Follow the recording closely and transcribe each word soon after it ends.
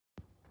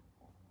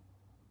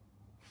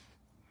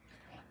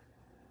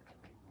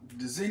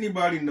Does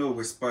anybody know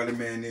where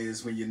Spider-Man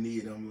is when you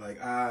need him? Like,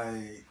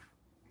 I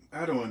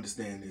don't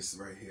understand this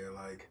right here.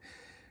 Like,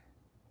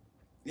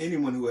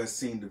 anyone who has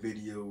seen the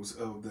videos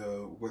of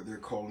what they're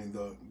calling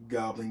the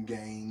Goblin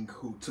gang,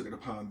 who took it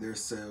upon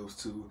themselves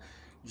to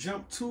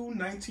jump two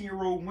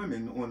 19-year-old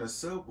women on a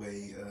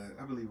subway,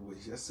 I believe it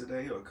was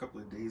yesterday or a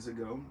couple of days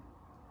ago.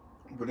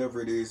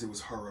 Whatever it is, it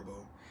was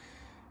horrible.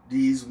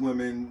 These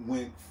women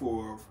went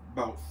for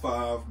about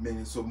 5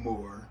 minutes or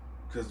more,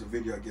 because the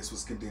video, I guess,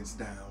 was condensed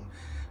down.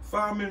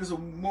 5 minutes or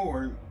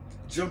more,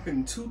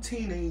 jumping two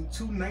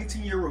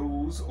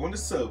 19-year-olds on the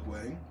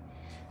subway.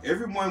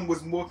 Everyone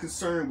was more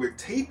concerned with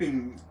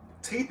taping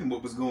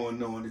what was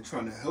going on and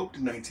trying to help the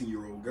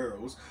 19-year-old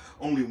girls.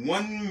 Only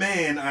one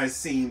man I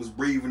seen was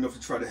brave enough to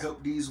try to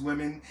help these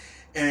women,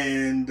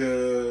 and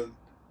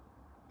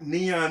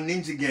Neon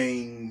Ninja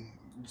Gang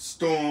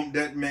stormed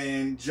that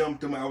man,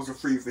 jumped him. I was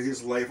afraid for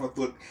his life.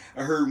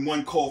 I heard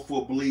one call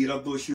for a blade. I thought she